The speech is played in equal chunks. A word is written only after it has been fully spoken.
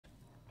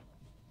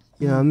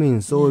You know what I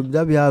mean? So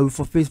that be how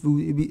for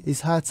Facebook,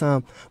 it's hard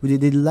time.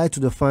 They lie to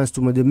the fans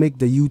too much. They make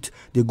the youth,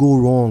 they go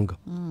wrong.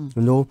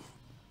 You know,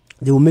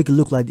 they will make it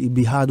look like it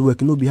be hard work.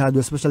 Be hard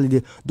work,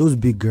 especially those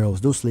big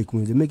girls, those slay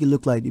queens. They make it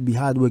look like it be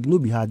hard work.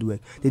 Be hard work.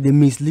 They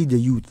mislead the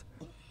youth.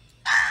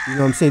 You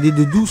know what I'm saying?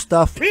 They do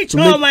stuff. Preach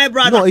on, my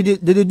brother. No,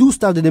 they do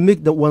stuff that they make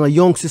one of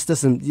young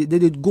sisters and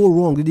they go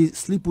wrong. They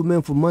sleep with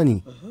men for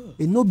money.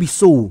 It no be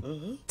so.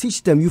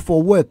 Teach them you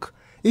for work.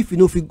 If you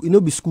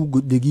know be school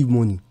good, they give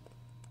money.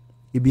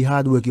 It be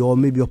hard work or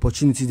maybe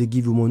opportunities they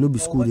give you money. No be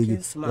school they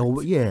give.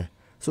 Yeah.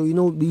 So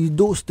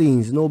those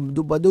things.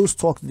 But those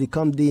talks they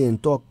come there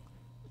and talk.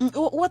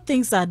 What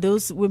things are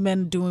those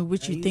women doing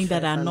which you think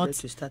that are not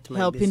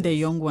helping the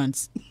young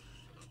ones?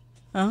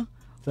 Huh?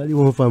 That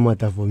won't find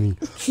matter for me.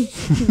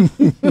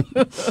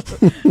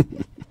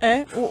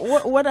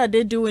 What are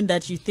they doing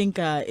that you think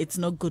it's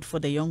not good for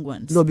the young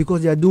ones? No,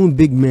 because they are doing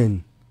big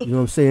men. You know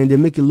what I'm saying? They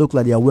make it look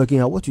like they are working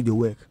out. What do they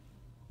work?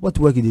 What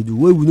work do they do?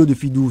 Where we know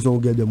if you do some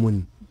get the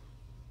money?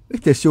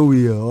 If they show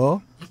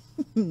you,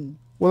 when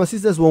our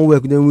sisters won't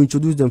work, then we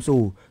introduce them.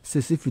 So,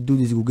 says if you do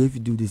this, you will get. If you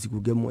do this, you will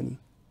get money.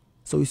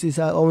 So you see,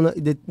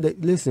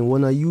 listen.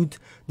 When a youth,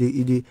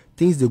 the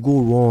things they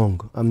go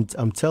wrong.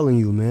 I'm telling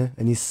you, man,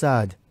 and it's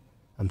sad.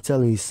 I'm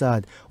telling you, it's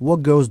sad.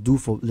 What girls do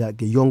for like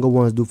the younger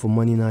ones do for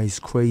money now is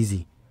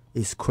crazy.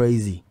 It's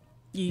crazy.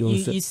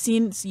 You've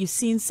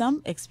seen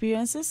some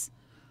experiences?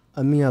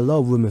 I mean, I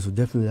love women, so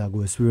definitely I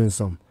go experience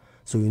some.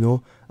 So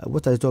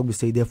what I talk, we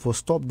say, therefore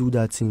stop do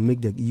that thing,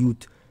 make the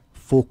youth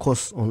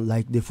focus on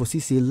like they foresee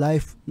say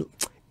life,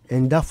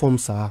 and that form,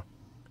 sir.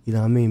 You know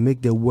what I mean?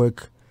 Make their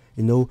work.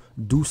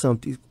 Do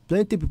something.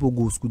 Plenty people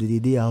go to school.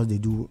 They house they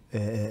do.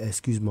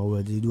 Excuse my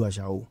word. They do a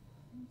show.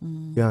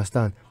 You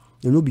understand?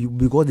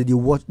 Because they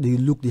watch, they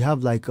look, they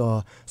have like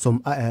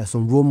some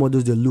role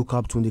models they look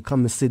up to, and they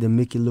come and say they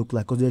make it look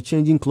like, because they're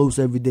changing clothes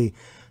every day.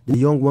 The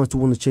young ones to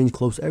want to change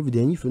clothes every day,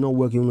 and if you're not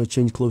working, you want to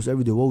change clothes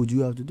every day. What would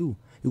you have to do?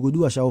 You go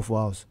do a shower for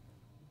house.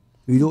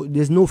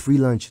 There's no free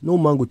lunch. No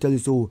man go tell you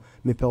so.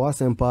 Me pewa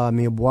sempa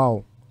me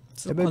wow.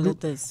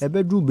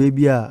 Ebe do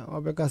baby I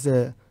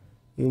say,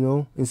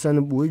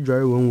 insan we dry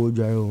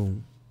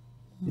home.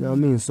 You know what I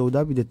mean? So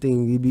that be the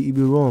thing. It be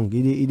wrong.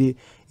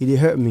 It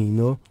hurt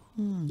me.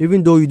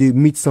 Even though you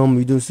meet some,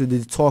 you don't see they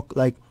talk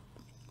like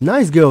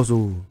nice girls,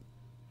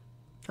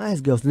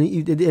 nice girls,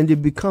 and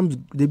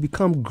they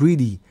become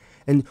greedy,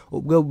 and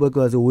girl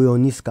because we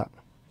on niska.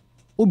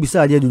 Oh,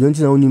 besides, you don't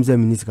know names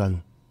niska.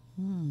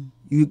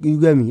 You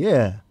get me?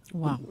 Yeah.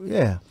 Wow.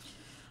 Yeah.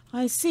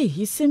 I see.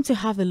 You seem to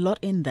have a lot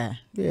in there.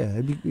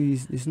 Yeah,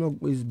 it's not.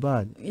 It's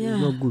bad. Yeah.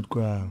 It's not good,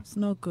 crowd. It's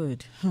not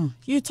good.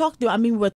 You talked. I mean, we're